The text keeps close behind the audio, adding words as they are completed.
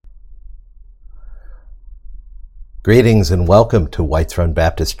Greetings and welcome to Whites Run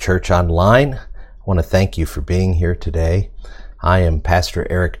Baptist Church Online. I want to thank you for being here today. I am Pastor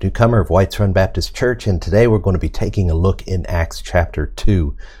Eric Newcomer of Whites Run Baptist Church, and today we're going to be taking a look in Acts chapter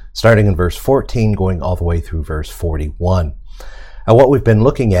 2, starting in verse 14, going all the way through verse 41. Now, what we've been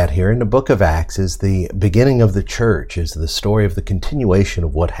looking at here in the book of Acts is the beginning of the church, is the story of the continuation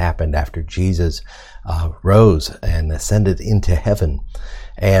of what happened after Jesus rose and ascended into heaven.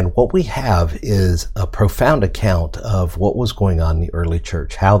 And what we have is a profound account of what was going on in the early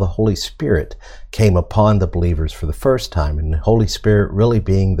church, how the Holy Spirit came upon the believers for the first time, and the Holy Spirit really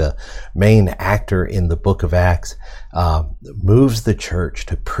being the main actor in the book of Acts, moves the church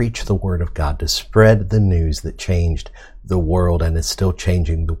to preach the Word of God, to spread the news that changed the world and is still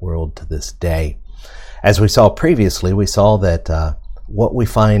changing the world to this day. As we saw previously, we saw that what we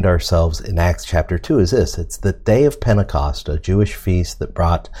find ourselves in Acts chapter 2 is this. It's the day of Pentecost, a Jewish feast that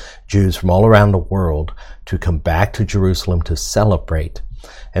brought Jews from all around the world to come back to Jerusalem to celebrate.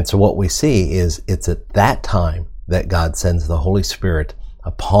 And so what we see is it's at that time that God sends the Holy Spirit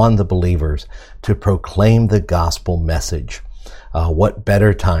upon the believers to proclaim the gospel message. What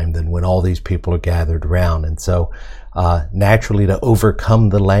better time than when all these people are gathered around? And so naturally, to overcome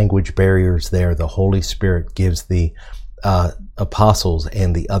the language barriers there, the Holy Spirit gives the apostles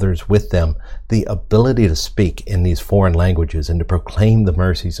and the others with them the ability to speak in these foreign languages and to proclaim the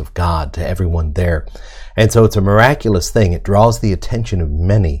mercies of God to everyone there. And so it's a miraculous thing. It draws the attention of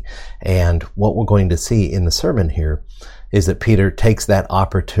many. And what we're going to see in the sermon here is that Peter takes that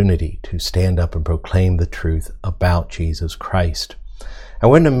opportunity to stand up and proclaim the truth about Jesus Christ.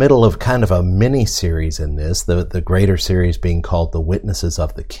 And we're in the middle of kind of a mini-series in this, the greater series being called The Witnesses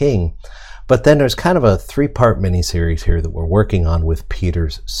of the King. But then there's kind of a three-part mini-series here that we're working on with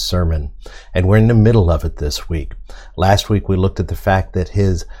Peter's sermon. And we're in the middle of it this week. Last week we looked at the fact that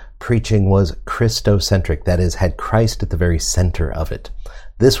his preaching was Christocentric, that is, had Christ at the very center of it.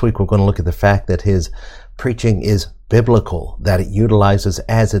 This week we're going to look at the fact that his preaching is biblical, that it utilizes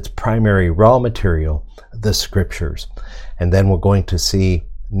as its primary raw material the scriptures. And then we're going to see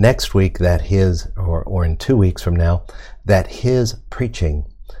next week that or in 2 weeks from now, that his preaching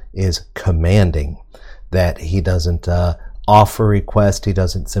is commanding, that he doesn't offer request, he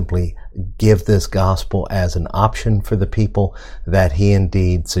doesn't simply give this gospel as an option for the people, that he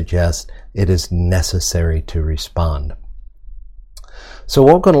indeed suggests it is necessary to respond. So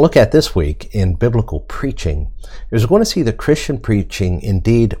what we're going to look at this week in biblical preaching is we're going to see that Christian preaching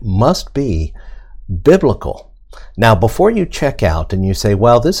indeed must be biblical. Now, before you check out and you say,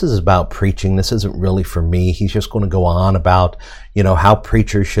 well, this is about preaching, this isn't really for me, he's just going to go on about, how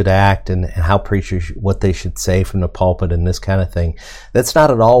preachers should act and how preachers, what they should say from the pulpit and this kind of thing. That's not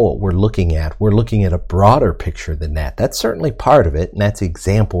at all what we're looking at. We're looking at a broader picture than that. That's certainly part of it, and that's the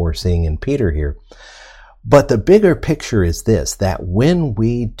example we're seeing in Peter here. But the bigger picture is this, that when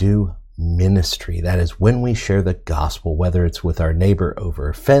we do ministry, that is, when we share the gospel, whether it's with our neighbor over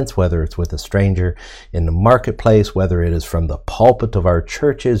a fence, whether it's with a stranger in the marketplace, whether it is from the pulpit of our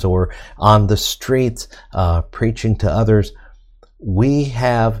churches or on the streets, preaching to others, we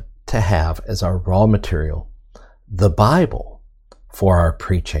have to have as our raw material the Bible for our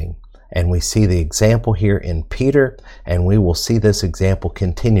preaching. And we see the example here in Peter, and we will see this example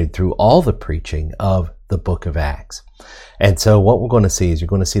continued through all the preaching of the book of Acts. And so what we're going to see is you're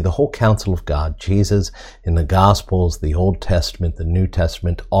going to see the whole counsel of God. Jesus in the Gospels, the Old Testament, the New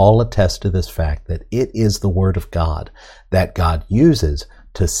Testament, all attest to this fact that it is the Word of God that God uses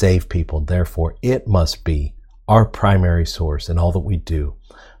to save people. Therefore, it must be our primary source in all that we do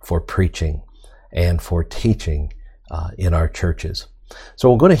for preaching and for teaching in our churches.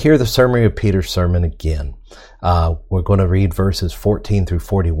 So we're going to hear the summary of Peter's sermon again. We're going to read verses 14 through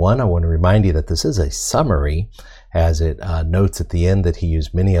 41. I want to remind you that this is a summary, as it notes at the end that he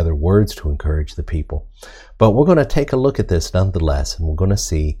used many other words to encourage the people. But we're going to take a look at this nonetheless, and we're going to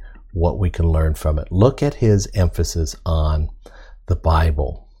see what we can learn from it. Look at his emphasis on the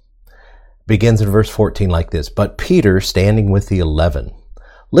Bible. Begins in verse 14 like this, "But Peter, standing with the 11,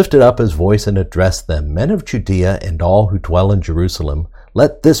 lifted up his voice and addressed them, 'Men of Judea and all who dwell in Jerusalem,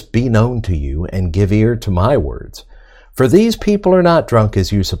 let this be known to you, and give ear to my words. For these people are not drunk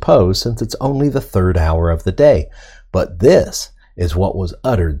as you suppose, since it's only the 3rd hour of the day. But this is what was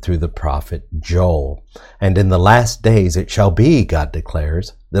uttered through the prophet Joel. And in the last days it shall be, God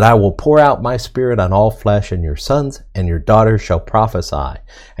declares, that I will pour out my spirit on all flesh, and your sons and your daughters shall prophesy,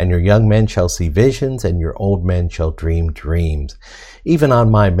 and your young men shall see visions, and your old men shall dream dreams. Even on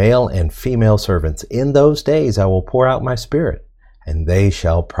my male and female servants in those days I will pour out my spirit, and they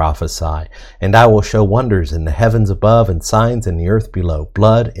shall prophesy. And I will show wonders in the heavens above and signs in the earth below,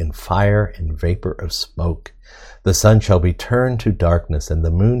 blood and fire and vapor of smoke. The sun shall be turned to darkness and the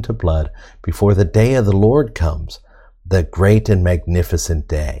moon to blood before the day of the Lord comes, the great and magnificent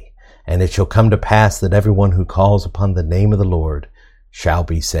day. And it shall come to pass that everyone who calls upon the name of the Lord shall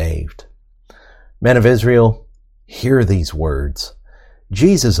be saved. Men of Israel, hear these words.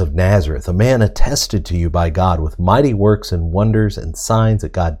 Jesus of Nazareth, a man attested to you by God with mighty works and wonders and signs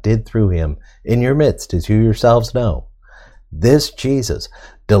that God did through him in your midst, as you yourselves know. This Jesus,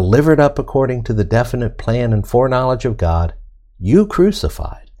 delivered up according to the definite plan and foreknowledge of God, you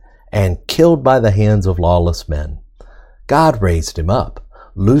crucified and killed by the hands of lawless men. God raised him up,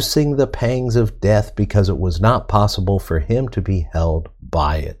 loosing the pangs of death, because it was not possible for him to be held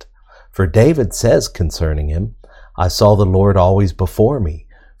by it. For David says concerning him, I saw the Lord always before me,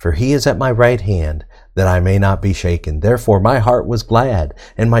 for he is at my right hand, that I may not be shaken. Therefore my heart was glad,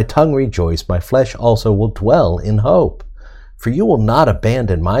 and my tongue rejoiced. My flesh also will dwell in hope. For you will not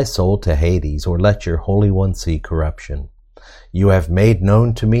abandon my soul to Hades, or let your Holy One see corruption. You have made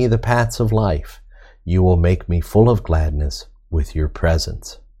known to me the paths of life. You will make me full of gladness with your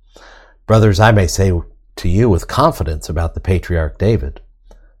presence. Brothers, I may say to you with confidence about the patriarch David,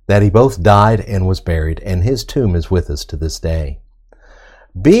 that he both died and was buried, and his tomb is with us to this day.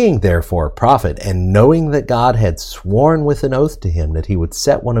 Being therefore a prophet, and knowing that God had sworn with an oath to him that he would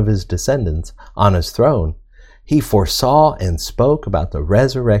set one of his descendants on his throne, he foresaw and spoke about the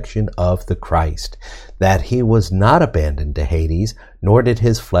resurrection of the Christ, that he was not abandoned to Hades, nor did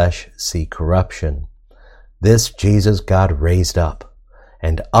his flesh see corruption. This Jesus God raised up,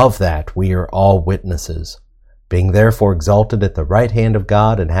 and of that we are all witnesses. Being therefore exalted at the right hand of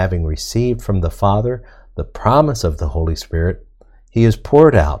God, and having received from the Father the promise of the Holy Spirit, he has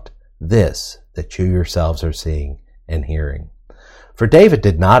poured out this that you yourselves are seeing and hearing. For David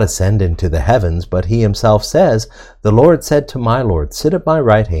did not ascend into the heavens, but he himself says, The Lord said to my Lord, Sit at my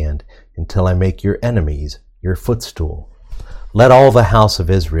right hand until I make your enemies your footstool. Let all the house of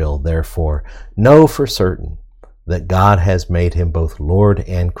Israel, therefore, know for certain that God has made him both Lord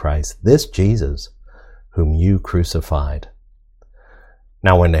and Christ, this Jesus, whom you crucified.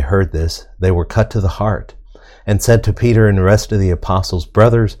 Now when they heard this, they were cut to the heart, and said to Peter and the rest of the apostles,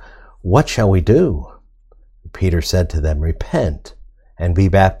 Brothers, what shall we do? Peter said to them, Repent, and be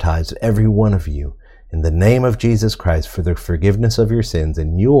baptized, every one of you, in the name of Jesus Christ for the forgiveness of your sins,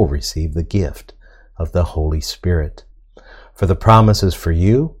 and you will receive the gift of the Holy Spirit. For the promise is for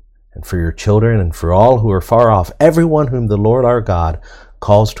you, and for your children, and for all who are far off, everyone whom the Lord our God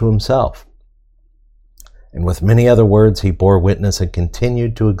calls to himself. And with many other words he bore witness and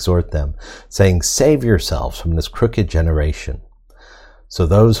continued to exhort them, saying, Save yourselves from this crooked generation. So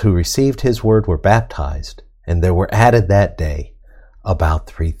those who received his word were baptized, and there were added that day about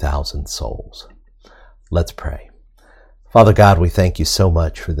 3,000 souls. Let's pray. Father God, we thank you so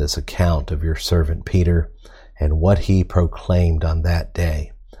much for this account of your servant Peter and what he proclaimed on that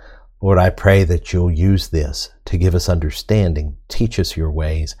day. Lord, I pray that you'll use this to give us understanding, teach us your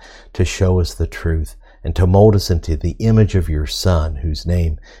ways, to show us the truth, and to mold us into the image of your Son, whose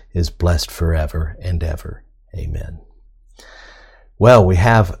name is blessed forever and ever. Amen. Well, we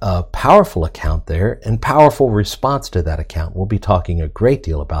have a powerful account there and powerful response to that account. We'll be talking a great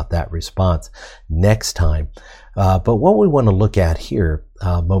deal about that response next time. But what we want to look at here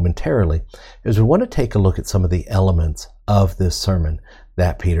momentarily is we want to take a look at some of the elements of this sermon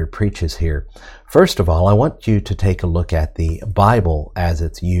that Peter preaches here. First of all, I want you to take a look at the Bible as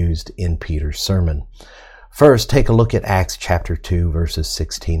it's used in Peter's sermon. First, take a look at Acts chapter 2, verses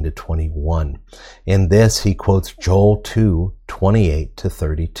 16 to 21. In this, he quotes Joel 2, 28 to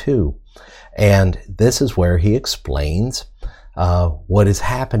 32. And this is where he explains what is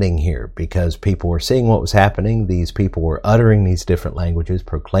happening here, because people were seeing what was happening. These people were uttering these different languages,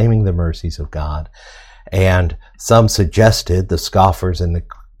 proclaiming the mercies of God. And some suggested, the scoffers in the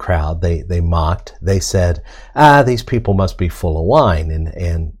crowd, they mocked. They said, these people must be full of wine.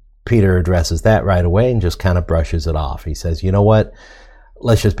 And Peter addresses that right away and just kind of brushes it off. He says, you know what?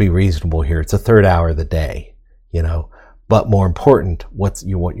 Let's just be reasonable here. It's the third hour of the day, But more important, what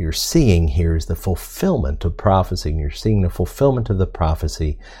you're seeing here is the fulfillment of prophecy. You're seeing the fulfillment of the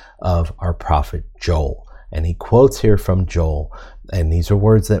prophecy of our prophet Joel. And he quotes here from Joel, and these are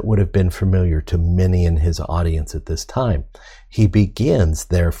words that would have been familiar to many in his audience at this time. He begins,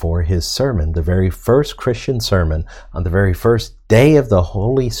 therefore, his sermon, the very first Christian sermon on the very first day of the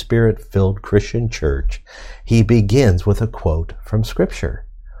Holy Spirit-filled Christian church. He begins with a quote from Scripture.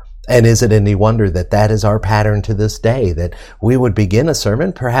 And is it any wonder that that is our pattern to this day, that we would begin a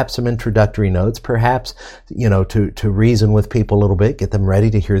sermon, perhaps some introductory notes, perhaps, to reason with people a little bit, get them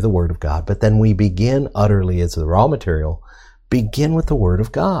ready to hear the Word of God. But then we begin utterly as the raw material, begin with the Word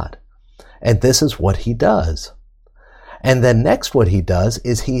of God. And this is what he does. And then next what he does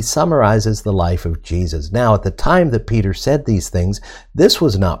is he summarizes the life of Jesus. Now, at the time that Peter said these things, this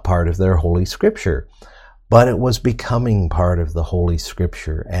was not part of their Holy Scripture. But it was becoming part of the Holy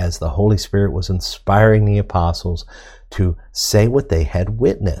Scripture as the Holy Spirit was inspiring the apostles to say what they had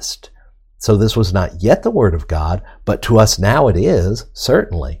witnessed. So this was not yet the Word of God, but to us now it is,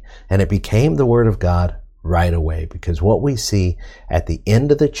 certainly. And it became the Word of God right away, because what we see at the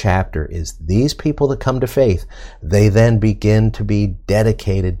end of the chapter is these people that come to faith, they then begin to be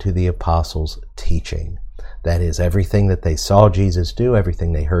dedicated to the apostles' teaching. That is, everything that they saw Jesus do,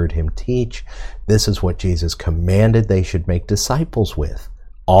 everything they heard him teach, this is what Jesus commanded they should make disciples with,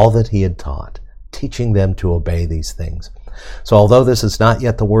 all that he had taught, teaching them to obey these things. So although this is not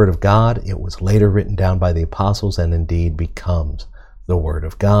yet the Word of God, it was later written down by the apostles and indeed becomes the Word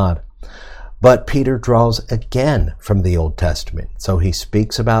of God. But Peter draws again from the Old Testament. So he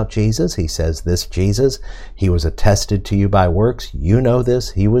speaks about Jesus. He says, this Jesus, he was attested to you by works. You know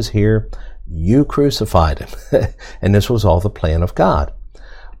this. He was here. You crucified him. And this was all the plan of God.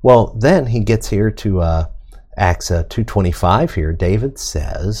 Well, then he gets here to Acts 2:25 here. David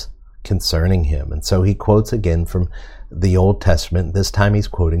says concerning him. And so he quotes again from the Old Testament. This time he's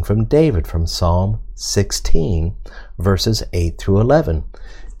quoting from David from Psalm 16, verses 8 through 11.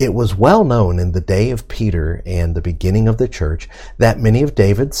 It was well known in the day of Peter and the beginning of the church that many of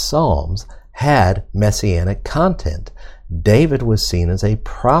David's psalms had messianic content. David was seen as a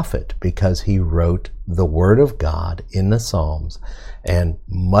prophet because he wrote the Word of God in the Psalms, and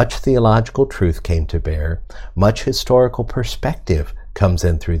much theological truth came to bear, much historical perspective comes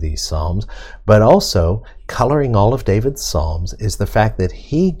in through these Psalms, but also coloring all of David's Psalms is the fact that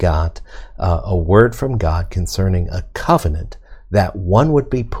he got a word from God concerning a covenant that one would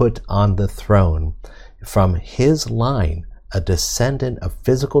be put on the throne from his line, a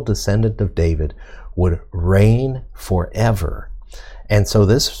physical descendant of David, would reign forever. And so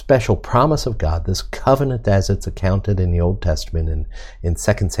this special promise of God, this covenant as it's accounted in the Old Testament in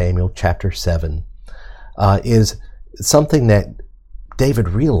 2 Samuel chapter 7, is something that David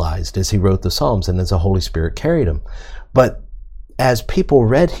realized as he wrote the Psalms and as the Holy Spirit carried him. But as people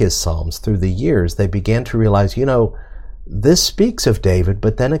read his Psalms through the years, they began to realize, this speaks of David,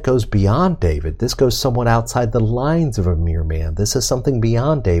 but then it goes beyond David. This goes somewhat outside the lines of a mere man. This is something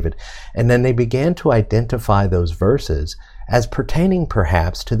beyond David. And then they began to identify those verses as pertaining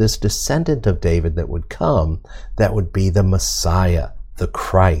perhaps to this descendant of David that would come, that would be the Messiah, the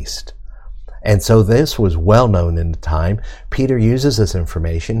Christ. And so this was well known in the time. Peter uses this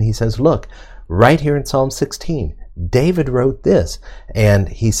information. He says, look, right here in Psalm 16, David wrote this. And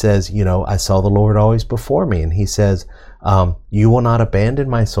he says, I saw the Lord always before me. And he says, you will not abandon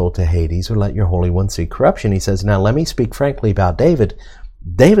my soul to Hades or let your Holy One see corruption. He says, now let me speak frankly about David.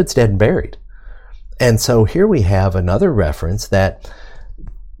 David's dead and buried. And so here we have another reference that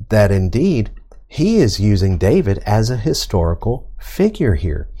indeed he is using David as a historical figure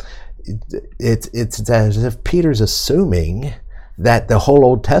here. It's as if Peter's assuming that the whole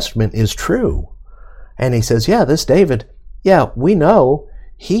Old Testament is true. And he says, this David, we know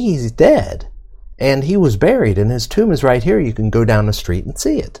he's dead. And he was buried, and his tomb is right here. You can go down the street and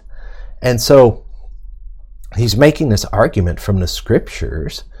see it. And so he's making this argument from the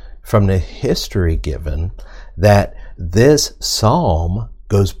Scriptures, from the history given, that this psalm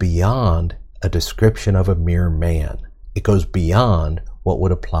goes beyond a description of a mere man. It goes beyond what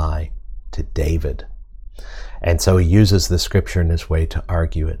would apply to David. And so he uses the Scripture in this way to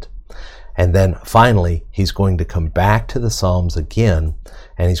argue it. And then finally, he's going to come back to the Psalms again,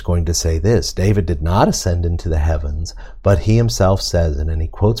 and he's going to say this: David did not ascend into the heavens, but he himself says, and then he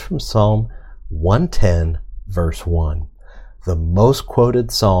quotes from Psalm 110, verse 1, the most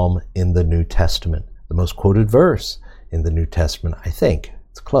quoted psalm in the New Testament, the most quoted verse in the New Testament, I think.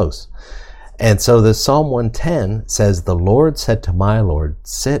 It's close. And so the Psalm 110 says, the Lord said to my Lord,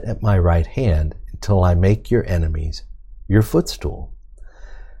 sit at my right hand until I make your enemies your footstool.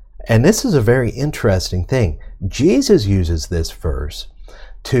 And this is a very interesting thing. Jesus uses this verse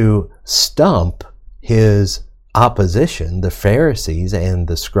to stump his opposition, the Pharisees and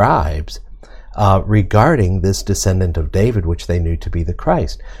the scribes, regarding this descendant of David, which they knew to be the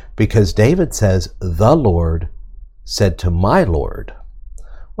Christ. Because David says, the Lord said to my Lord.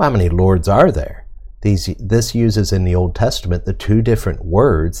 Well, how many lords are there? This uses in the Old Testament the two different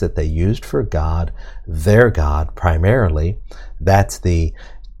words that they used for God, their God primarily. That's the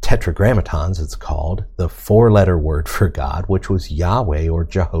tetragrammatons, it's called, the 4-letter word for God, which was Yahweh or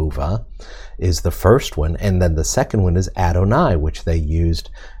Jehovah, is the first one. And then the second one is Adonai, which they used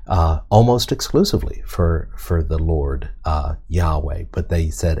almost exclusively for the Lord Yahweh. But they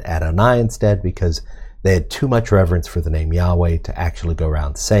said Adonai instead because they had too much reverence for the name Yahweh to actually go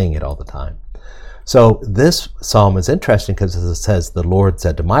around saying it all the time. So this psalm is interesting because it says, the Lord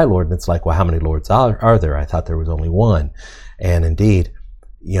said to my Lord, and it's like, well, how many Lords are there? I thought there was only one. And indeed,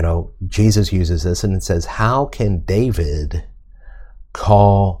 Jesus uses this and it says, how can David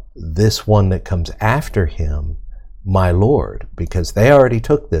call this one that comes after him my Lord? Because they already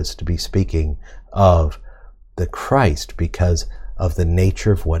took this to be speaking of the Christ because of the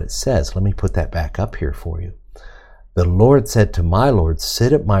nature of what it says. Let me put that back up here for you. The Lord said to my Lord,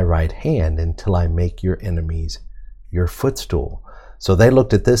 sit at my right hand until I make your enemies your footstool. So they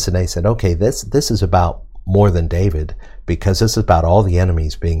looked at this and they said, okay, this is about more than David, because this is about all the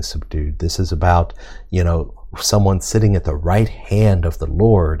enemies being subdued. This is about, someone sitting at the right hand of the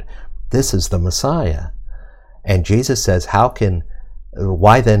Lord. This is the Messiah. And Jesus says,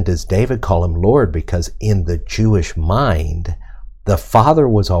 why then does David call him Lord? Because in the Jewish mind, the Father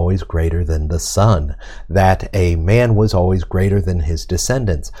was always greater than the Son, that a man was always greater than his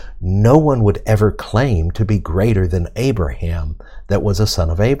descendants. No one would ever claim to be greater than Abraham that was a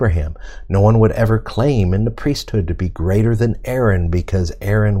son of Abraham. No one would ever claim in the priesthood to be greater than Aaron because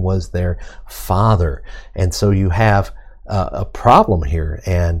Aaron was their father. And so you have a problem here,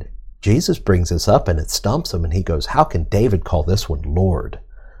 and Jesus brings this up and it stumps him, and he goes, how can David call this one Lord?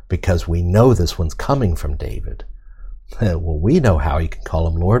 Because we know this one's coming from David. Well, we know how he can call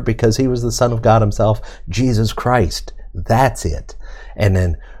him Lord because he was the Son of God himself, Jesus Christ. That's it. And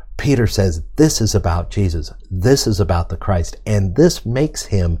then Peter says, this is about Jesus. This is about the Christ. And this makes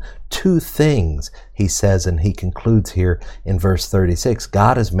him two things, he says, and he concludes here in verse 36.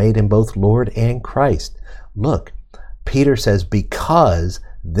 God has made him both Lord and Christ. Look, Peter says, because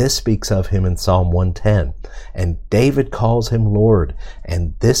this speaks of him in Psalm 110. And David calls him Lord.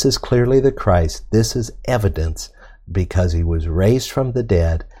 And this is clearly the Christ. This is evidence because he was raised from the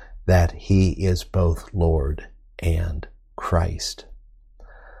dead, that he is both Lord and Christ.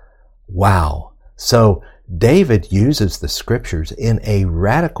 Wow. So David uses the scriptures in a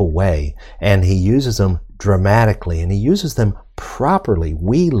radical way, and he uses them dramatically, and he uses them properly.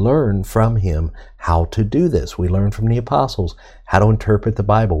 We learn from him how to do this. We learn from the apostles how to interpret the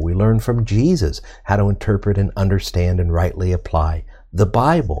Bible. We learn from Jesus how to interpret and understand and rightly apply the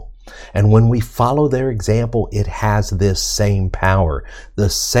Bible. And when we follow their example, it has this same power, the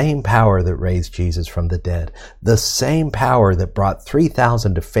same power that raised Jesus from the dead, the same power that brought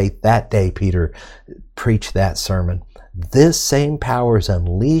 3,000 to faith that day Peter preached that sermon. This same power is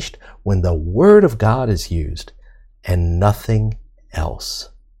unleashed when the Word of God is used and nothing else.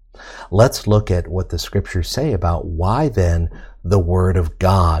 Let's look at what the scriptures say about why then the Word of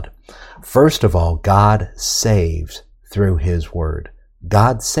God. First of all, God saves through His Word.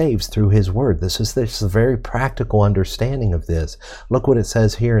 God saves through His Word. This is a very practical understanding of this. Look what it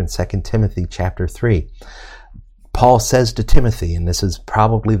says here in 2 Timothy chapter 3. Paul says to Timothy, and this is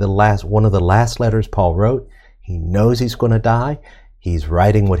probably one of the last letters Paul wrote. He knows he's going to die. He's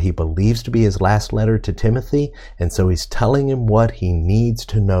writing what he believes to be his last letter to Timothy, and so he's telling him what he needs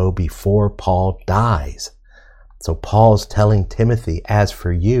to know before Paul dies. So Paul's telling Timothy, as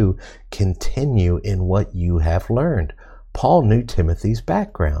for you, continue in what you have learned. Paul knew Timothy's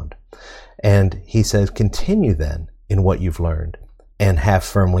background. And he says, continue then in what you've learned and have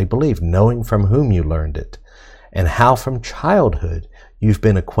firmly believed, knowing from whom you learned it, and how from childhood you've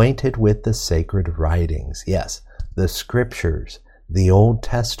been acquainted with the sacred writings. Yes, the scriptures, the Old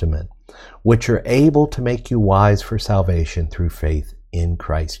Testament, which are able to make you wise for salvation through faith in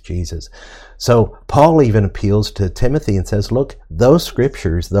Christ Jesus. So Paul even appeals to Timothy and says, look, those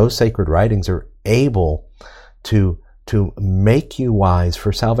scriptures, those sacred writings are able to make you wise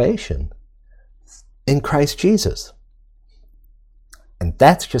for salvation in Christ Jesus. And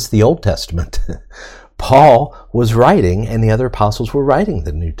that's just the Old Testament. Paul was writing, and the other apostles were writing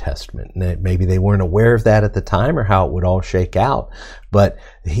the New Testament. And maybe they weren't aware of that at the time or how it would all shake out. But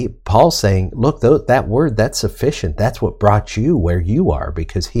Paul's saying, look, that word, that's sufficient. That's what brought you where you are,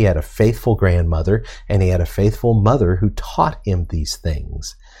 because he had a faithful grandmother and he had a faithful mother who taught him these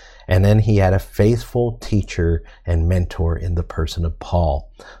things. And then he had a faithful teacher and mentor in the person of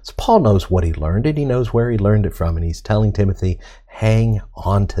Paul. So Paul knows what he learned, and he knows where he learned it from. And he's telling Timothy, hang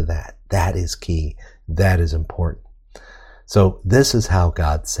on to that. That is key. That is important. So this is how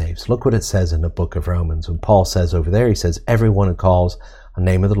God saves. Look what it says in the book of Romans. When Paul says over there, he says, everyone who calls on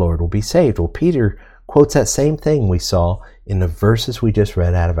the name of the Lord will be saved. Well, Peter quotes that same thing we saw in the verses we just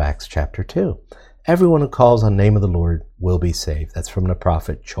read out of Acts chapter 2. Everyone who calls on the name of the Lord will be saved. That's from the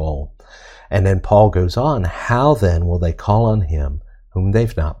prophet Joel. And then Paul goes on, how then will they call on him whom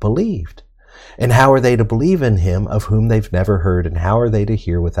they've not believed? And how are they to believe in him of whom they've never heard? And how are they to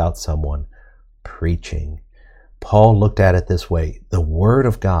hear without someone preaching? Paul looked at it this way. The word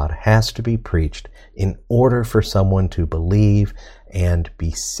of God has to be preached in order for someone to believe and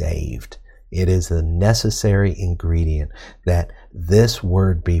be saved. It is the necessary ingredient that this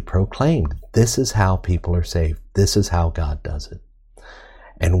word be proclaimed. This is how people are saved. This is how God does it.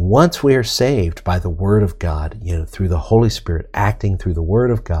 And once we are saved by the Word of God, through the Holy Spirit acting through the Word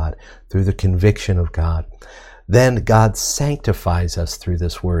of God, through the conviction of God, then God sanctifies us through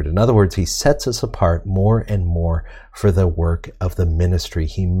this Word. In other words, He sets us apart more and more for the work of the ministry.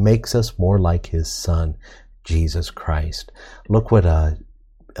 He makes us more like His Son, Jesus Christ. Look what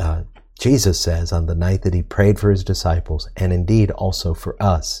Jesus says on the night that He prayed for His disciples, and indeed also for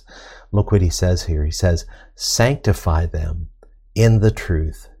us. Look what He says here. He says, sanctify them in the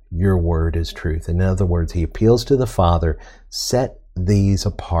truth. Your word is truth. In other words, He appeals to the Father, set these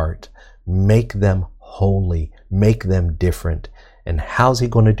apart, make them holy, make them different. And how's He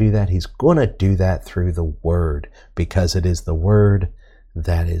going to do that? He's going to do that through the Word, because it is the Word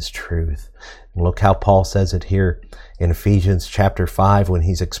that is truth. And look how Paul says it here in Ephesians chapter 5 when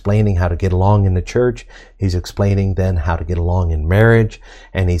he's explaining how to get along in the church. He's explaining then how to get along in marriage.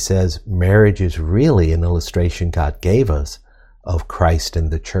 And he says marriage is really an illustration God gave us of Christ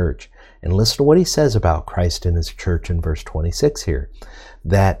and the church. And listen to what he says about Christ and His church in verse 26 here.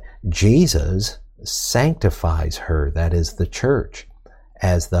 That Jesus sanctifies her, that is the church,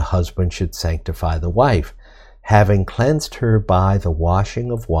 as the husband should sanctify the wife, having cleansed her by the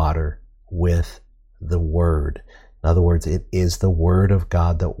washing of water with the word. In other words, it is the word of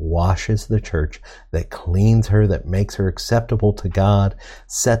God that washes the church, that cleans her, that makes her acceptable to God,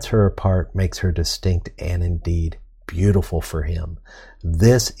 sets her apart, makes her distinct, and indeed beautiful for Him.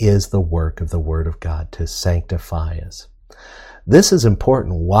 This is the work of the Word of God, to sanctify us. This is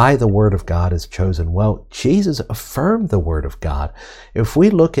important. Why the Word of God is chosen? Well, Jesus affirmed the Word of God. If we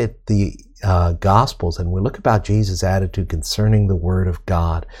look at the Gospels and we look about Jesus' attitude concerning the Word of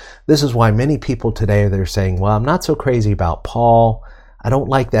God, this is why many people today they're saying, well, I'm not so crazy about Paul. I don't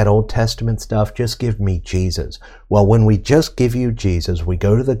like that Old Testament stuff. Just give me Jesus. Well, when we just give you Jesus, we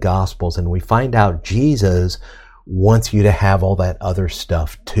go to the Gospels and we find out Jesus wants you to have all that other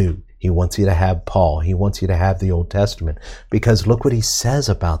stuff too. He wants you to have Paul. He wants you to have the Old Testament. Because look what He says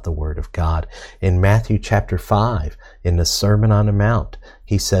about the Word of God. In Matthew chapter 5, in the Sermon on the Mount,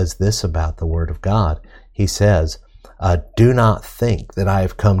 He says this about the Word of God. He says, do not think that I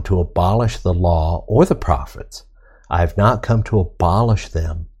have come to abolish the law or the prophets. I have not come to abolish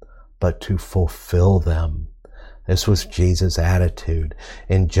them, but to fulfill them. This was Jesus' attitude.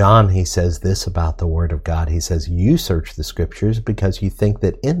 In John, he says this about the Word of God. He says, you search the Scriptures because you think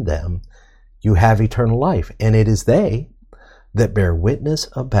that in them you have eternal life, and it is they that bear witness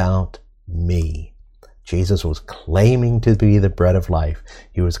about me. Jesus was claiming to be the bread of life.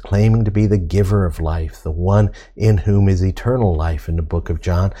 He was claiming to be the giver of life, the one in whom is eternal life in the book of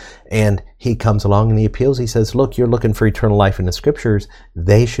John. And He comes along and He appeals. He says, look, you're looking for eternal life in the Scriptures.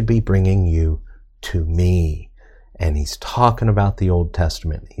 They should be bringing you to me. And He's talking about the Old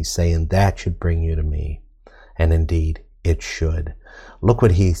Testament. He's saying that should bring you to me. And indeed, it should. Look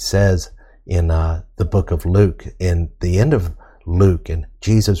what He says in the book of Luke, in the end of Luke and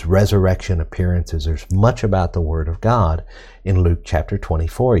Jesus' resurrection appearances. There's much about the Word of God in Luke chapter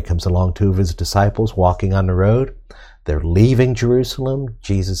 24. He comes along, two of His disciples walking on the road. They're leaving Jerusalem.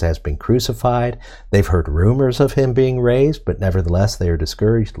 Jesus has been crucified. They've heard rumors of Him being raised, but nevertheless they are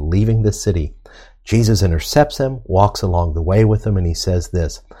discouraged, leaving the city. Jesus intercepts them, walks along the way with them, and He says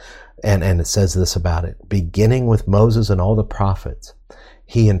this, and it says this about it. Beginning with Moses and all the prophets,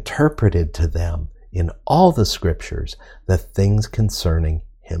 He interpreted to them in all the Scriptures the things concerning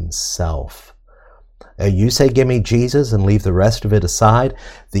Himself. You say, give me Jesus and leave the rest of it aside.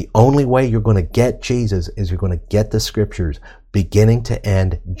 The only way you're going to get Jesus is you're going to get the Scriptures beginning to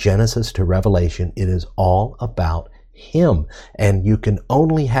end, Genesis to Revelation. It is all about Him. And you can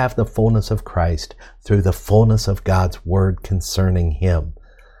only have the fullness of Christ through the fullness of God's Word concerning Him.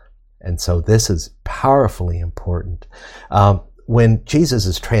 And so this is powerfully important. When Jesus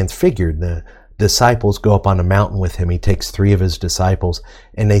is transfigured, the disciples go up on a mountain with Him. He takes 3 of His disciples,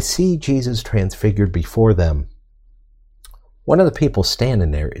 and they see Jesus transfigured before them. One of the people standing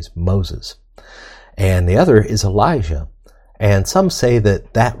there is Moses, and the other is Elijah. And some say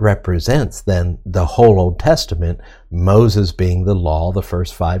that that represents then the whole Old Testament, Moses being the law, the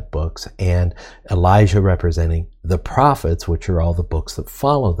first 5 books, and Elijah representing the prophets, which are all the books that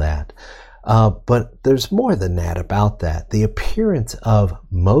follow that. But there's more than that about that. The appearance of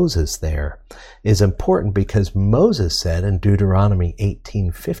Moses there is important because Moses said in Deuteronomy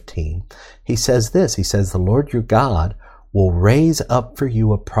 18:15, he says this, he says, "The Lord your God will raise up for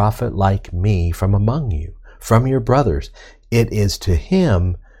you a prophet like me from among you, from your brothers. It is to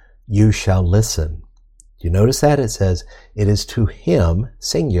him you shall listen." You notice that? It says, it is to him,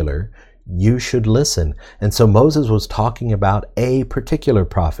 singular, you should listen. And so Moses was talking about a particular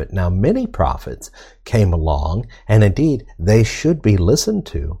prophet. Now, many prophets came along, and indeed, they should be listened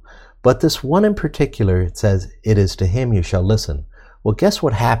to. But this one in particular, it says, it is to him you shall listen. Well, guess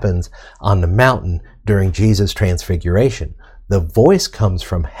what happens on the mountain during Jesus' transfiguration? The voice comes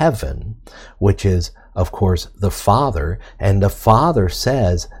from heaven, which is, of course, the Father, and the Father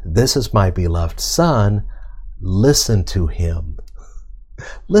says, "This is my beloved Son, listen to him."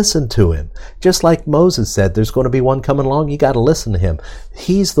 Listen to him. Just like Moses said, there's going to be one coming along, you got to listen to him.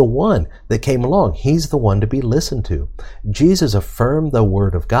 He's the one that came along. He's the one to be listened to. Jesus affirmed the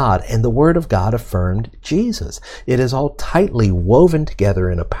Word of God, and the Word of God affirmed Jesus. It is all tightly woven together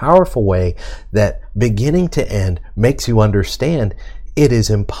in a powerful way that, beginning to end, makes you understand it is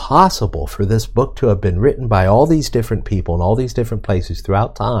impossible for this book to have been written by all these different people in all these different places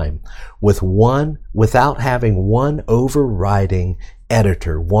throughout time without having one overriding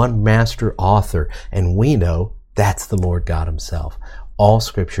editor, one master author, and we know that's the Lord God himself. All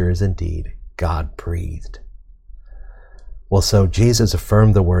scripture is indeed God-breathed. Well, so Jesus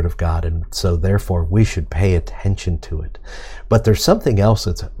affirmed the Word of God, and so therefore we should pay attention to it. But there's something else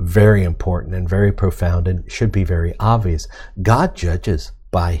that's very important and very profound and should be very obvious. God judges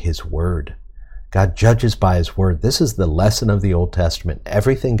by His Word. God judges by His Word. This is the lesson of the Old Testament.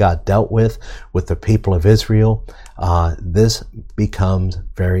 Everything God dealt with the people of Israel, this becomes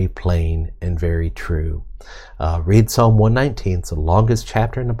very plain and very true. Read Psalm 119. It's the longest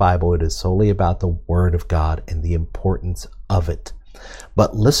chapter in the Bible. It is solely about the Word of God and the importance of it.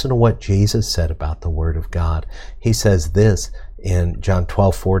 But listen to what Jesus said about the Word of God. He says this in John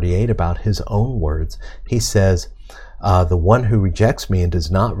 12:48 about His own words. He says, "The one who rejects me and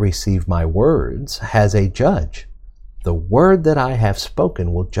does not receive my words has a judge. The word that I have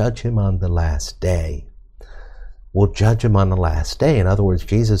spoken will judge him on the last day." Will judge him on the last day. In other words,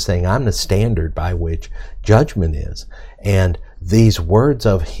 Jesus is saying, I'm the standard by which judgment is. And these words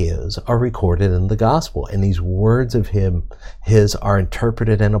of His are recorded in the gospel. And these words of His are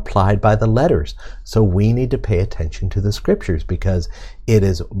interpreted and applied by the letters. So we need to pay attention to the scriptures because it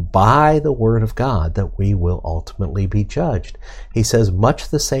is by the Word of God that we will ultimately be judged. He says much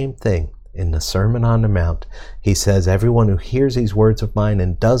the same thing in the Sermon on the Mount. He says, everyone who hears these words of mine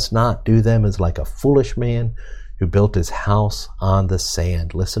and does not do them is like a foolish man who built his house on the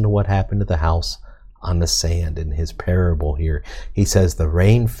sand. Listen to what happened to the house on the sand in his parable here. He says the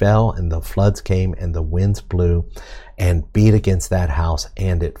rain fell and the floods came and the winds blew and beat against that house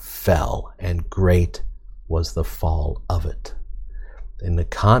and it fell, and great was the fall of it. In the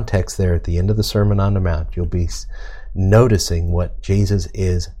context there at the end of the Sermon on the Mount, you'll be noticing what Jesus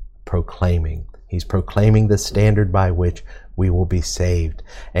is proclaiming. He's proclaiming the standard by which we will be saved.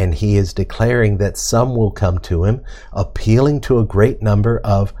 And He is declaring that some will come to Him, appealing to a great number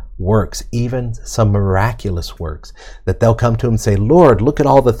of works, even some miraculous works, that they'll come to Him and say, Lord, look at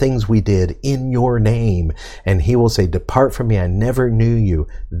all the things we did in your name. And He will say, depart from me, I never knew you.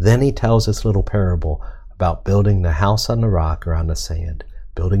 Then He tells this little parable about building the house on the rock or on the sand.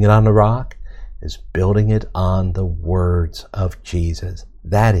 Building it on the rock is building it on the words of Jesus.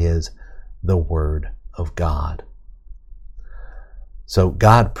 That is the Word of God. So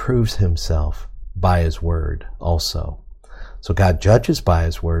God proves Himself by His Word also. So God judges by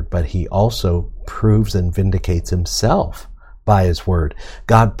His Word, but He also proves and vindicates Himself by His Word.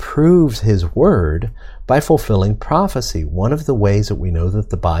 God proves His Word by fulfilling prophecy. One of the ways that we know that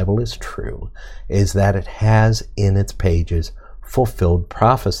the Bible is true is that it has in its pages fulfilled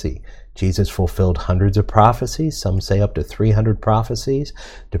prophecy. Jesus fulfilled hundreds of prophecies, some say up to 300 prophecies,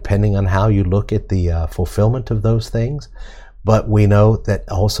 depending on how you look at the fulfillment of those things. But we know that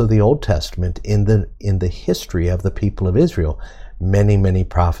also the Old Testament, in the history of the people of Israel, many, many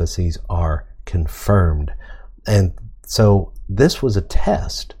prophecies are confirmed. And so this was a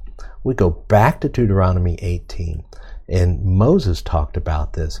test. We go back to Deuteronomy 18, and Moses talked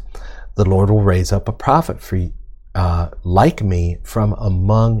about this. The Lord will raise up a prophet like me from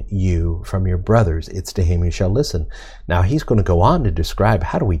among you, from your brothers, it's to him you shall listen. Now he's going to go on to describe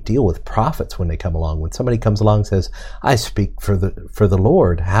how do we deal with prophets when they come along. When somebody comes along and says, I speak for the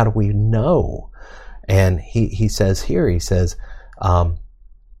Lord, how do we know? And he says here,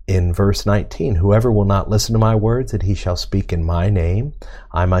 in verse 19, whoever will not listen to my words, that he shall speak in my name,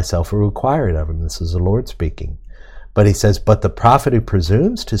 I myself will require it of him. This is the Lord speaking. But he says, but the prophet who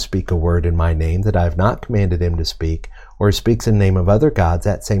presumes to speak a word in my name that I have not commanded him to speak, or speaks in the name of other gods,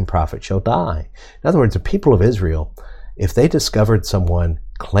 that same prophet shall die. In other words, the people of Israel, if they discovered someone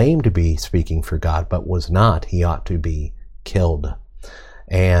claimed to be speaking for God, but was not, he ought to be killed.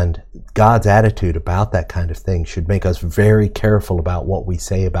 And God's attitude about that kind of thing should make us very careful about what we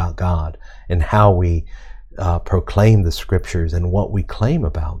say about God and how we proclaim the scriptures and what we claim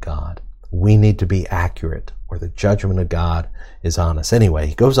about God. We need to be accurate, or the judgment of God is on us. Anyway,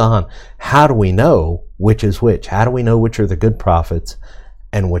 he goes on, how do we know which is which? How do we know which are the good prophets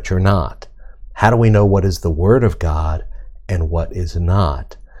and which are not? How do we know what is the word of God and what is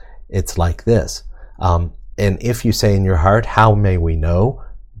not? It's like this. And if you say in your heart, how may we know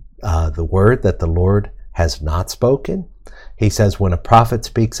the word that the Lord has not spoken? He says, when a prophet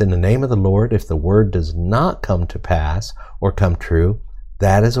speaks in the name of the Lord, if the word does not come to pass or come true,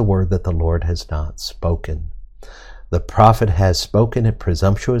 that is a word that the Lord has not spoken. The prophet has spoken it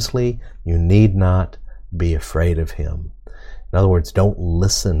presumptuously. You need not be afraid of him. In other words, don't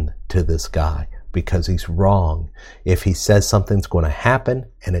listen to this guy because he's wrong. If he says something's going to happen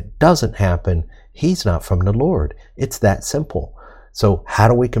and it doesn't happen, he's not from the Lord. It's that simple. So how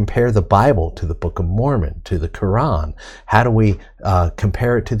do we compare the Bible to the Book of Mormon, to the Quran? How do we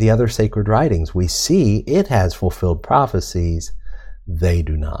compare it to the other sacred writings? We see it has fulfilled prophecies. They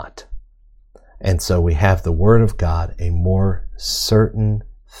do not. And so we have the Word of God, a more certain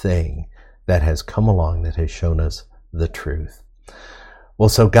thing that has come along that has shown us the truth. Well,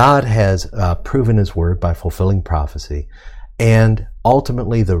 so God has proven His Word by fulfilling prophecy. And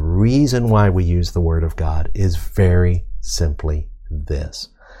ultimately, the reason why we use the Word of God is very simply this.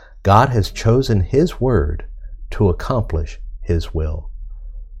 God has chosen His Word to accomplish His will.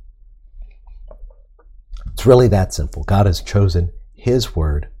 It's really that simple. God has chosen His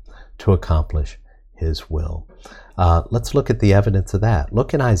Word to accomplish His will. Let's look at the evidence of that.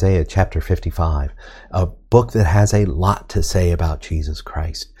 Look in Isaiah chapter 55, a book that has a lot to say about Jesus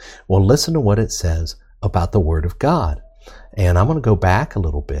Christ. Well, listen to what it says about the Word of God. And I'm going to go back a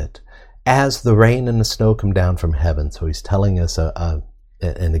little bit. As the rain and the snow come down from heaven, so he's telling us an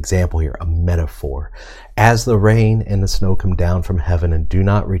example here, a metaphor. As the rain and the snow come down from heaven and do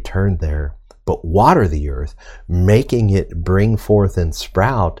not return there, but water the earth, making it bring forth and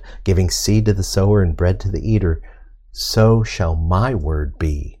sprout, giving seed to the sower and bread to the eater, so shall my word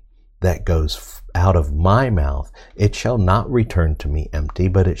be that goes out of my mouth. It shall not return to me empty,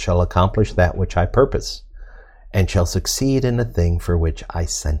 but it shall accomplish that which I purpose, and shall succeed in the thing for which I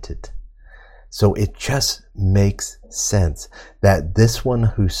sent it. So it just makes sense that this one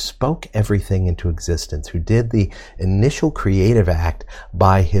who spoke everything into existence, who did the initial creative act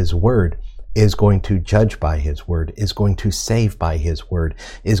by His Word, is going to judge by His Word, is going to save by His Word,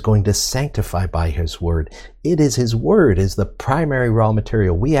 is going to sanctify by His Word. It is His Word is the primary raw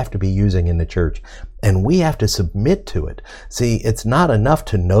material we have to be using in the church, and we have to submit to it. See, it's not enough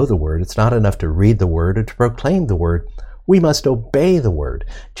to know the Word. It's not enough to read the Word or to proclaim the Word. We must obey the Word.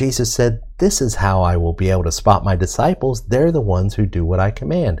 Jesus said, this is how I will be able to spot my disciples. They're the ones who do what I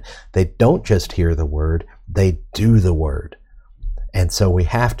command. They don't just hear the Word, they do the Word. And so we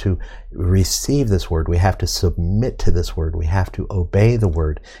have to receive this Word. We have to submit to this Word. We have to obey the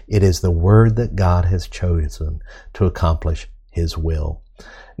Word. It is the Word that God has chosen to accomplish His will.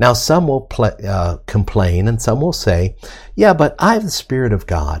 Now, some will complain and some will say, yeah, but I have the Spirit of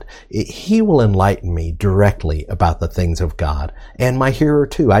God. He will enlighten me directly about the things of God. And my hearer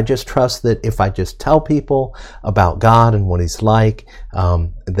too. I just trust that if I just tell people about God and what He's like,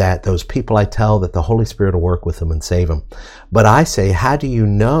 that those people I tell, that the Holy Spirit will work with them and save them. But I say, how do you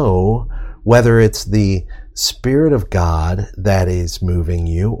know whether it's the Spirit of God that is moving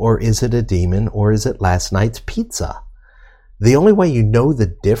you, or is it a demon, or is it last night's pizza? The only way you know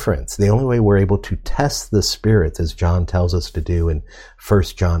the difference, the only way we're able to test the spirits, as John tells us to do in 1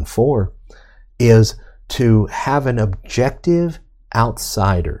 John 4, is to have an objective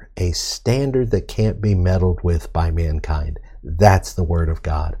outsider, a standard that can't be meddled with by mankind. That's the Word of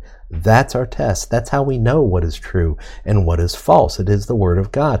God. That's our test. That's how we know what is true and what is false. It is the Word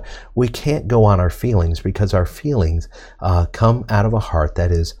of God. We can't go on our feelings because our feelings come out of a heart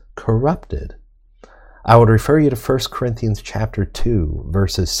that is corrupted. I would refer you to 1 Corinthians chapter 2,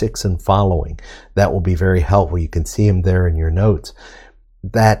 verses 6 and following. That will be very helpful. You can see them there in your notes.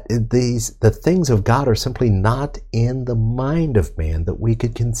 That the things of God are simply not in the mind of man that we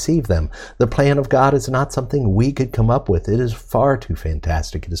could conceive them. The plan of God is not something we could come up with. It is far too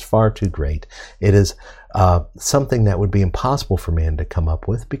fantastic. It is far too great. It is something that would be impossible for man to come up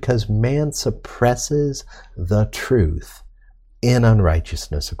with, because man suppresses the truth in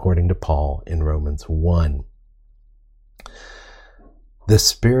unrighteousness, according to Paul in Romans 1. The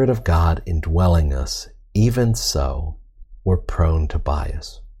Spirit of God indwelling us, even so, we're prone to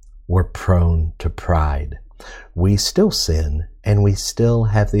bias. We're prone to pride. We still sin, and we still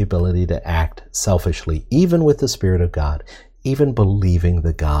have the ability to act selfishly, even with the Spirit of God, even believing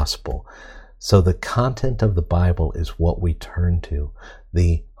the gospel. So the content of the Bible is what we turn to.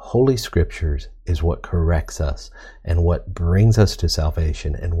 The Holy Scriptures is what corrects us and what brings us to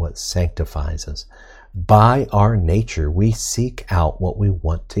salvation and what sanctifies us. By our nature, we seek out what we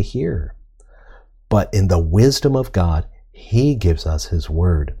want to hear. But in the wisdom of God, He gives us His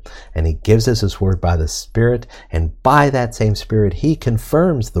Word, and He gives us His Word by the Spirit, and by that same Spirit, He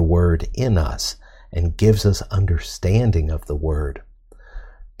confirms the Word in us and gives us understanding of the Word.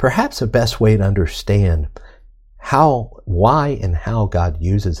 Perhaps the best way to understand why and how God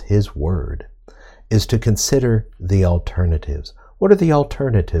uses His Word is to consider the alternatives. What are the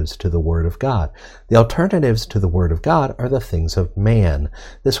alternatives to the Word of God? The alternatives to the Word of God are the things of man.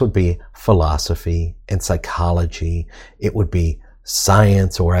 This would be philosophy and psychology. It would be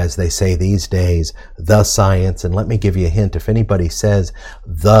science, or as they say these days, the science. And let me give you a hint. If anybody says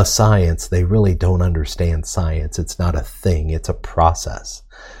the science, they really don't understand science. It's not a thing. It's a process.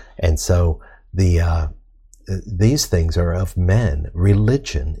 And so these things are of men.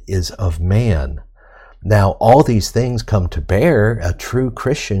 Religion is of man. Now, all these things come to bear. A true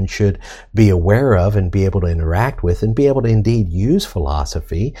Christian should be aware of and be able to interact with and be able to indeed use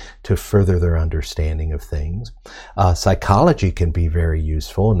philosophy to further their understanding of things. Psychology can be very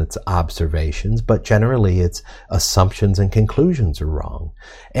useful in its observations, but generally its assumptions and conclusions are wrong.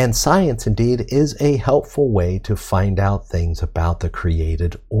 And science, indeed, is a helpful way to find out things about the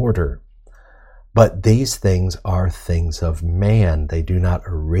created order. But these things are things of man. They do not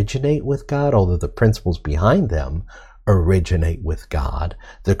originate with God, although the principles behind them originate with God.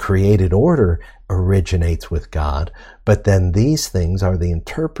 The created order originates with God, but then these things are the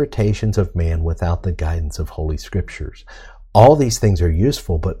interpretations of man without the guidance of Holy Scriptures. All these things are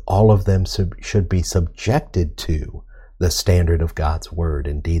useful, but all of them should be subjected to the standard of God's Word.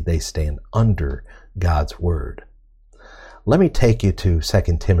 Indeed, they stand under God's Word. Let me take you to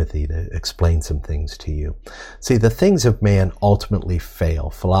 2 Timothy to explain some things to you. See, the things of man ultimately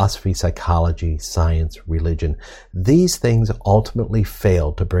fail. Philosophy, psychology, science, religion. These things ultimately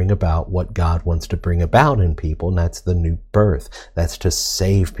fail to bring about what God wants to bring about in people, and that's the new birth. That's to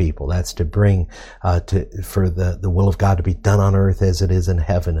save people. That's to bring, for the will of God to be done on earth as it is in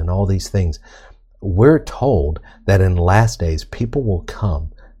heaven, and all these things. We're told that in the last days, people will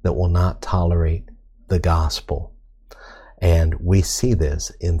come that will not tolerate the gospel. And we see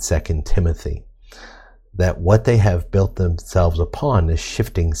this in 2 Timothy, that what they have built themselves upon, this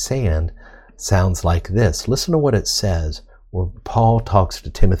shifting sand, sounds like this. Listen to what it says. Well, Paul talks to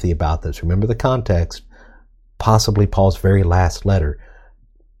Timothy about this. Remember the context, possibly Paul's very last letter,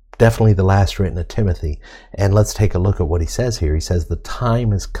 definitely the last written to Timothy. And let's take a look at what he says here. He says, the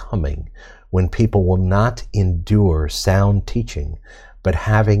time is coming when people will not endure sound teaching, but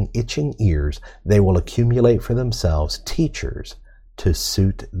having itching ears, they will accumulate for themselves teachers to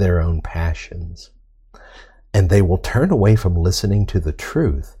suit their own passions. And they will turn away from listening to the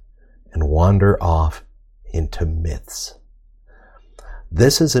truth and wander off into myths.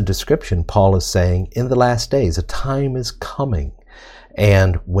 This is a description Paul is saying in the last days. A time is coming.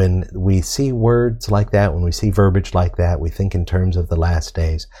 And when we see words like that, when we see verbiage like that, we think in terms of the last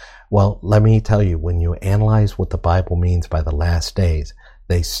days. Well, let me tell you, when you analyze what the Bible means by the last days,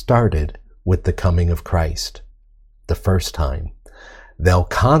 they started with the coming of Christ, the first time. They'll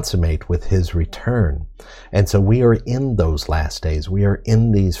consummate with His return. And so we are in those last days. We are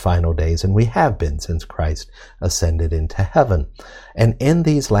in these final days, and we have been since Christ ascended into heaven. And in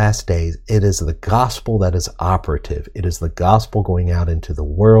these last days, it is the gospel that is operative. It is the gospel going out into the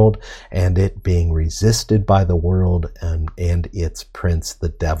world, and it being resisted by the world and its prince, the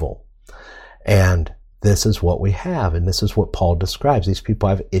devil. And this is what we have, and this is what Paul describes. These people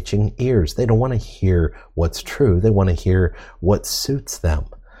have itching ears. They don't want to hear what's true. They want to hear what suits them.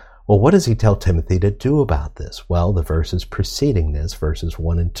 Well, what does he tell Timothy to do about this? Well, the verses preceding this, verses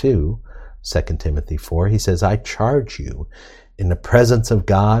 1 and 2, 2 Timothy 4, he says, I charge you in the presence of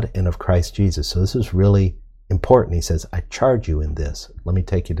God and of Christ Jesus. So this is really important. He says, I charge you in this. Let me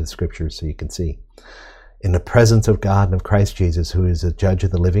take you to the scriptures so you can see. In the presence of God and of Christ Jesus, who is the judge of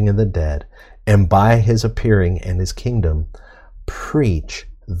the living and the dead, and by his appearing and his kingdom, preach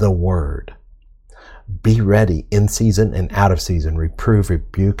the word. Be ready in season and out of season. Reprove,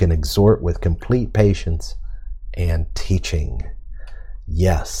 rebuke, and exhort with complete patience and teaching.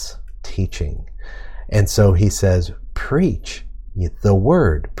 Yes, teaching. And so he says, preach the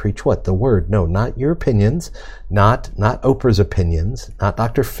word. Preach what? The word. No, not your opinions, not Oprah's opinions, not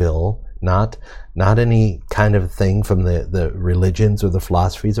Dr. Phil, not any kind of thing from the religions or the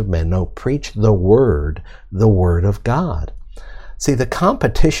philosophies of men. No, preach the word of God. See, the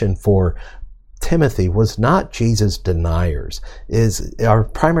competition for Timothy was not Jesus' deniers. Is our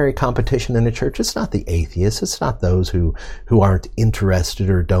primary competition in the church? It's not the atheists. It's not those who aren't interested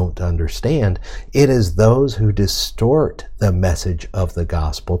or don't understand. It is those who distort the message of the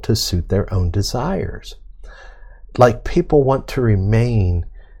gospel to suit their own desires. Like people who want to remain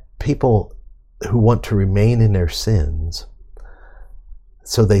in their sins,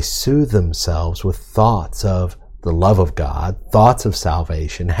 so they soothe themselves with thoughts of the love of God, thoughts of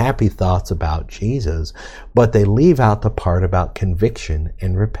salvation, happy thoughts about Jesus, but they leave out the part about conviction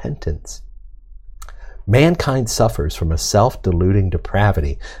and repentance. Mankind suffers from a self-deluding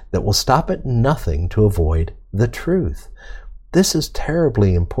depravity that will stop at nothing to avoid the truth. This is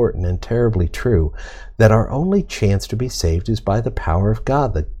terribly important and terribly true, that our only chance to be saved is by the power of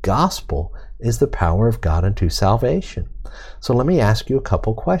God. The gospel is the power of God unto salvation. So let me ask you a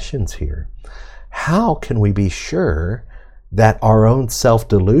couple questions here. How can we be sure that our own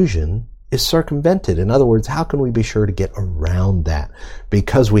self-delusion is circumvented? In other words, how can we be sure to get around that?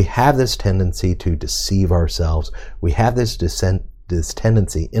 Because we have this tendency to deceive ourselves. We have this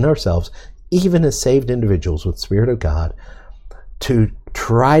tendency in ourselves, even as saved individuals with the Spirit of God, to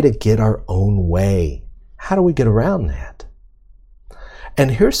try to get our own way. How do we get around that? And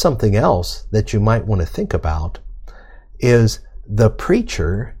here's something else that you might want to think about, is the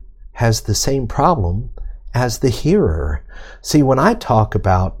preacher has the same problem as the hearer. See, when I talk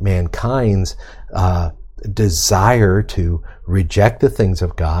about mankind's desire to reject the things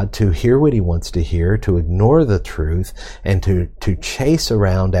of God, to hear what he wants to hear, to ignore the truth, and to chase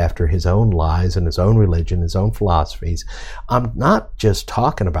around after his own lies and his own religion, his own philosophies, I'm not just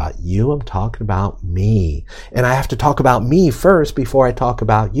talking about you, I'm talking about me. And I have to talk about me first before I talk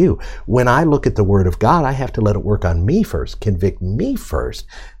about you. When I look at the Word of God, I have to let it work on me first, convict me first.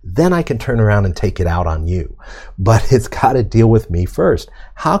 Then I can turn around and take it out on you. But it's got to deal with me first.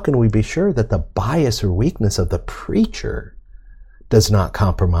 How can we be sure that the bias or weakness of the preacher does not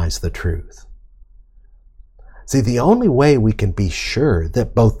compromise the truth? See, the only way we can be sure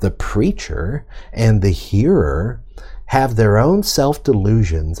that both the preacher and the hearer have their own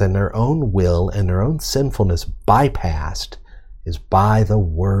self-delusions and their own will and their own sinfulness bypassed is by the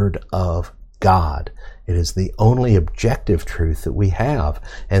Word of God. It is the only objective truth that we have,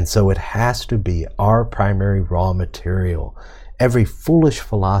 and so it has to be our primary raw material. Every foolish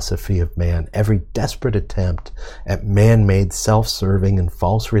philosophy of man, every desperate attempt at man-made self-serving and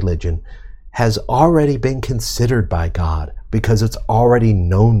false religion has already been considered by God, because it's already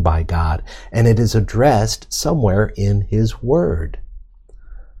known by God, and it is addressed somewhere in His Word.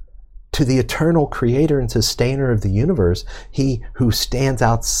 To the eternal creator and sustainer of the universe, He who stands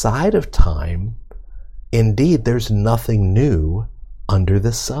outside of time, indeed, there's nothing new under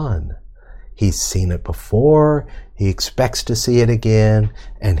the sun. He's seen it before, He expects to see it again,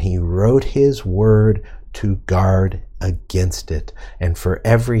 and He wrote His Word to guard against it. And for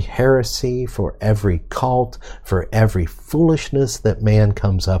every heresy, for every cult, for every foolishness that man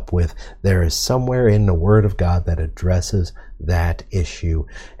comes up with, there is somewhere in the Word of God that addresses that issue,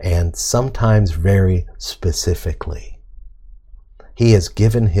 and sometimes very specifically. He has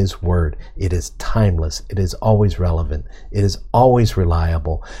given His Word. It is timeless. It is always relevant. It is always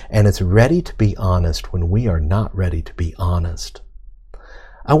reliable. And it's ready to be honest when we are not ready to be honest.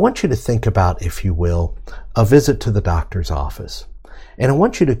 I want you to think about, if you will, a visit to the doctor's office. And I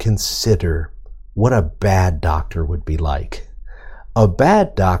want you to consider what a bad doctor would be like. A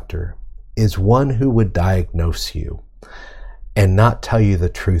bad doctor is one who would diagnose you and not tell you the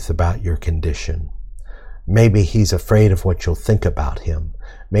truth about your condition. Maybe he's afraid of what you'll think about him.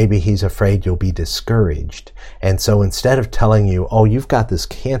 Maybe he's afraid you'll be discouraged. And so instead of telling you, oh, you've got this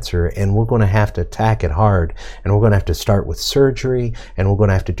cancer and we're going to have to attack it hard and we're going to have to start with surgery and we're going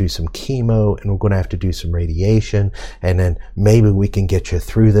to have to do some chemo and we're going to have to do some radiation and then maybe we can get you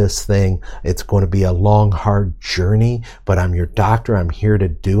through this thing. It's going to be a long, hard journey, but I'm your doctor. I'm here to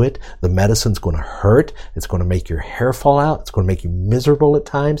do it. The medicine's going to hurt. It's going to make your hair fall out. It's going to make you miserable at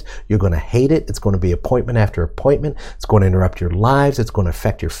times. You're going to hate it. It's going to be appointment after appointment. It's going to interrupt your lives. It's going to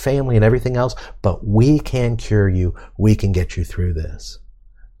affect your family and everything else. But we can cure you. We can get you through this.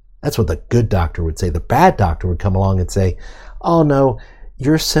 That's what the good doctor would say. The bad doctor would come along and say, oh no,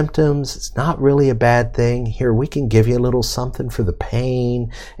 your symptoms, it's not really a bad thing. Here, we can give you a little something for the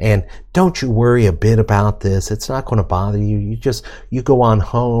pain. And don't you worry a bit about this. It's not going to bother you. You go on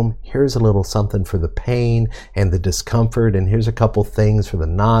home. Here's a little something for the pain and the discomfort. And here's a couple things for the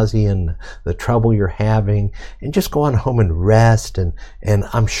nausea and the trouble you're having. And just go on home and rest. And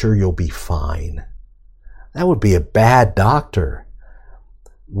I'm sure you'll be fine. That would be a bad doctor.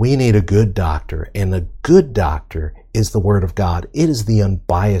 We need a good doctor, and a good doctor is the Word of God. It is the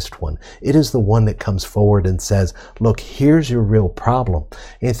unbiased one. It is the one that comes forward and says, look, here's your real problem.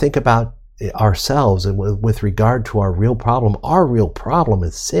 And think about ourselves and with regard to our real problem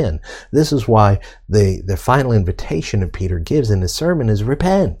is sin. This is why the final invitation that Peter gives in his sermon is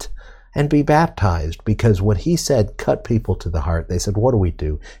repent and be baptized, because what he said cut people to the heart. They said, what do we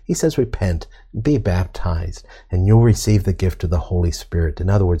do? He says, repent, be baptized, and you'll receive the gift of the Holy Spirit. In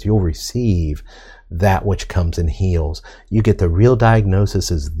other words, you'll receive that which comes and heals. You get the real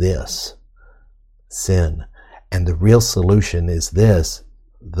diagnosis is this, sin. And the real solution is this,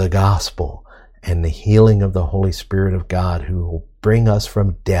 the gospel, and the healing of the Holy Spirit of God, who will bring us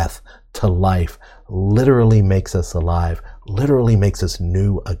from death to life, literally makes us alive, literally makes us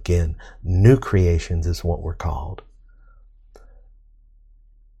new again. New creations is what we're called.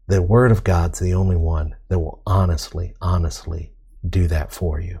 The Word of God's the only one that will honestly do that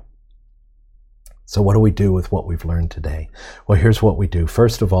for you. So what do we do with what we've learned today? Well, here's what we do.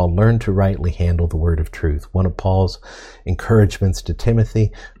 First of all, learn to rightly handle the word of truth. One of Paul's encouragements to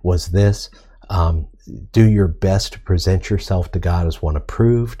Timothy was this: do your best to present yourself to God as one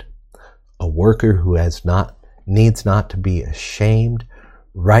approved, a worker who needs not to be ashamed,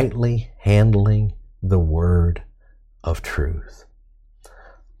 rightly handling the word of truth.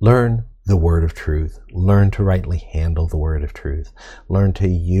 Learn the word of truth. Learn to rightly handle the word of truth. Learn to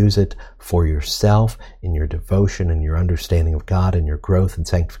use it for yourself in your devotion and your understanding of God and your growth and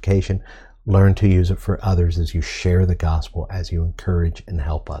sanctification. Learn to use it for others as you share the gospel, as you encourage and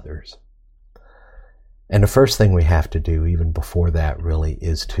help others. And the first thing we have to do, even before that really,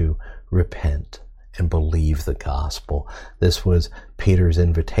 is to repent and believe the gospel. This was Peter's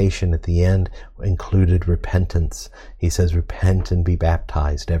invitation at the end, included repentance. He says, repent and be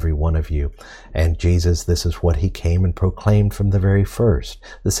baptized, every one of you. And Jesus, this is what he came and proclaimed from the very first.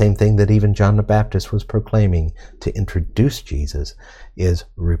 The same thing that even John the Baptist was proclaiming to introduce Jesus is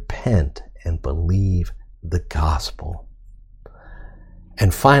repent and believe the gospel.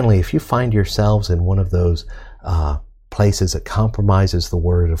 And finally, if you find yourselves in one of those places that compromises the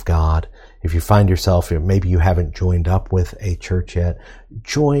Word of God, if you find yourself, maybe you haven't joined up with a church yet,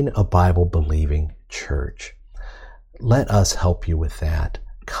 join a Bible-believing church. Let us help you with that.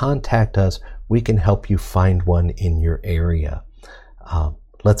 Contact us. We can help you find one in your area.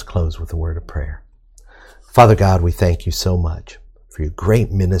 Let's close with a word of prayer. Father God, we thank you so much for your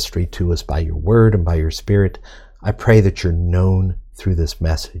great ministry to us by your Word and by your Spirit. I pray that you're known through this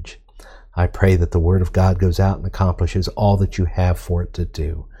message. I pray that the Word of God goes out and accomplishes all that you have for it to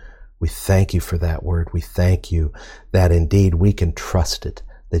do. We thank you for that Word. We thank you that indeed we can trust it,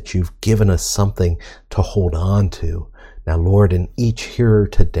 that you've given us something to hold on to. Now, Lord, in each hearer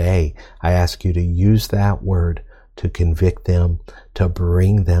today, I ask you to use that Word to convict them, to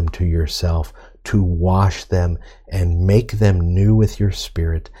bring them to yourself, to wash them and make them new with your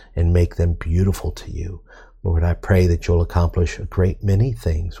Spirit and make them beautiful to you. Lord, I pray that you'll accomplish a great many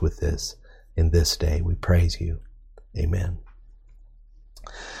things with this in this day. We praise you. Amen.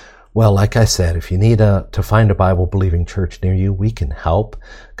 Well, like I said, if you need to find a Bible-believing church near you, we can help.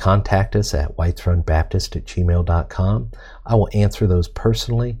 Contact us at whitesrunbaptist@gmail.com. I will answer those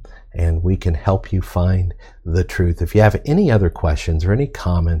personally, and we can help you find the truth. If you have any other questions or any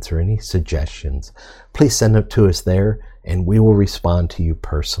comments or any suggestions, please send them to us there, and we will respond to you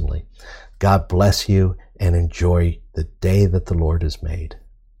personally. God bless you, and enjoy the day that the Lord has made.